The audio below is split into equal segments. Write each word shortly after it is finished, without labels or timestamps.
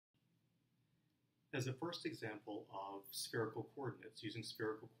As a first example of spherical coordinates, using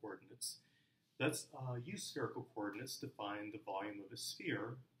spherical coordinates, let's use spherical coordinates to find the volume of a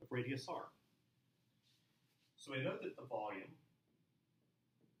sphere of radius r. So we know that the volume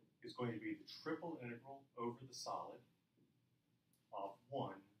is going to be the triple integral over the solid of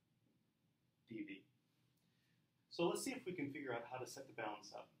 1 dV. So let's see if we can figure out how to set the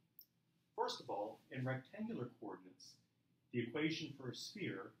bounds up. First of all, in rectangular coordinates, the equation for a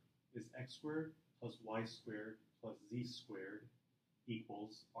sphere is x squared plus y squared plus z squared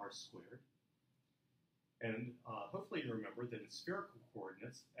equals r squared. And hopefully you remember that in spherical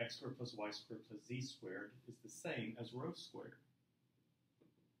coordinates, x squared plus y squared plus z squared is the same as rho squared.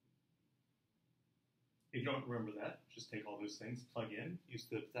 If you don't remember that, just take all those things, plug in, use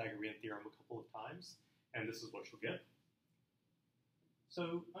the Pythagorean theorem a couple of times, and this is what you'll get.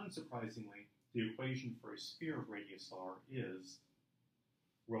 So, unsurprisingly, the equation for a sphere of radius r is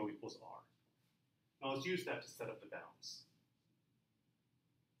rho equals r. Now let's use that to set up the bounds.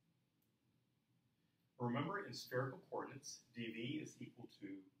 Remember, in spherical coordinates, dv is equal to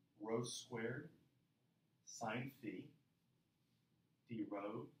rho squared sine phi d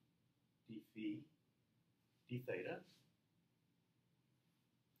rho d phi d theta.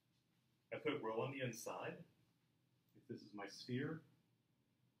 I put rho on the inside. If this is my sphere,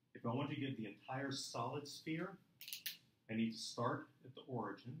 if I want to get the entire solid sphere, I need to start at the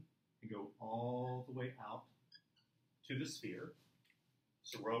origin and go all the way out to the sphere.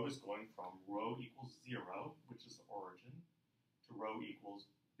 So rho is going from rho equals 0, which is the origin, to rho equals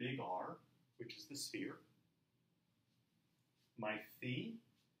big R, which is the sphere. My phi,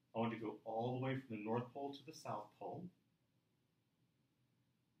 I want to go all the way from the North Pole to the South Pole.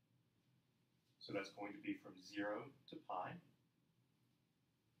 So that's going to be from 0 to pi.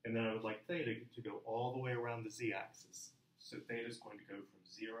 And then I would like theta to go all the way around the z-axis. So theta is going to go from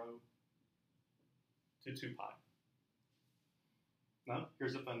 0 to 2 pi. Now,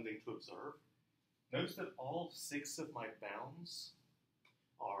 here's a fun thing to observe. Notice that all 6 of my bounds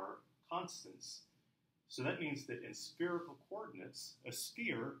are constants. So that means that in spherical coordinates, a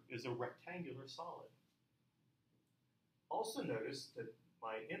sphere is a rectangular solid. Also notice that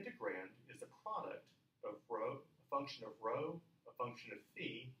my integrand is a product of rho, a function of rho, a function of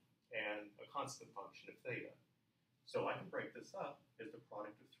phi, and a constant function of theta. So I can break this up as the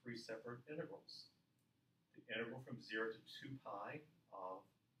product of 3 separate integrals. The integral from 0 to 2 pi of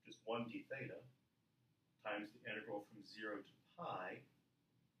just 1 d theta times the integral from 0 to pi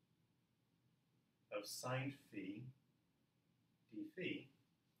of sine phi d phi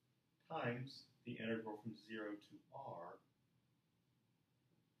times the integral from 0 to r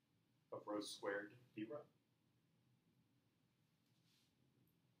of rho squared d rho.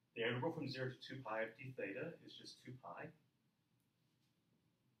 The integral from 0 to 2 pi of d theta is just 2 pi.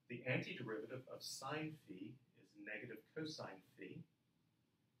 The antiderivative of sine phi is negative cosine phi,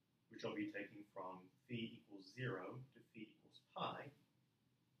 which I'll be taking from phi equals 0 to phi equals pi.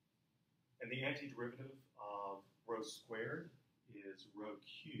 And the antiderivative of rho squared is rho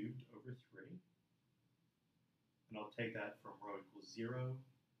cubed over 3. And I'll take that from rho equals 0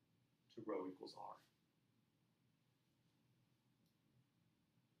 to rho equals r.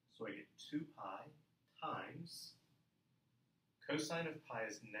 So I get 2 pi times cosine of pi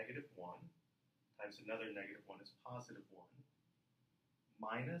is negative 1 times another negative 1 is positive 1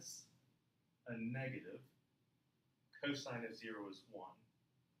 minus a negative cosine of 0 is 1.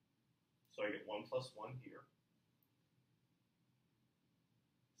 So I get 1 plus 1 here.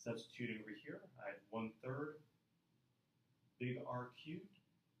 Substituting over here, I have 1/3 big R cubed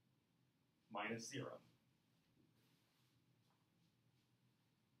minus 0.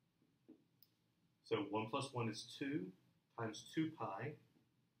 So 1 plus 1 is 2 times 2 pi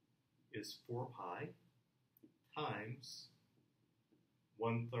is 4 pi times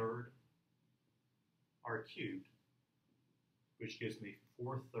 1/3 r cubed, which gives me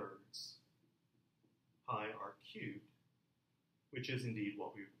 4/3 pi r cubed, which is indeed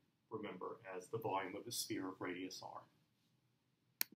what we remember as the volume of a sphere of radius r.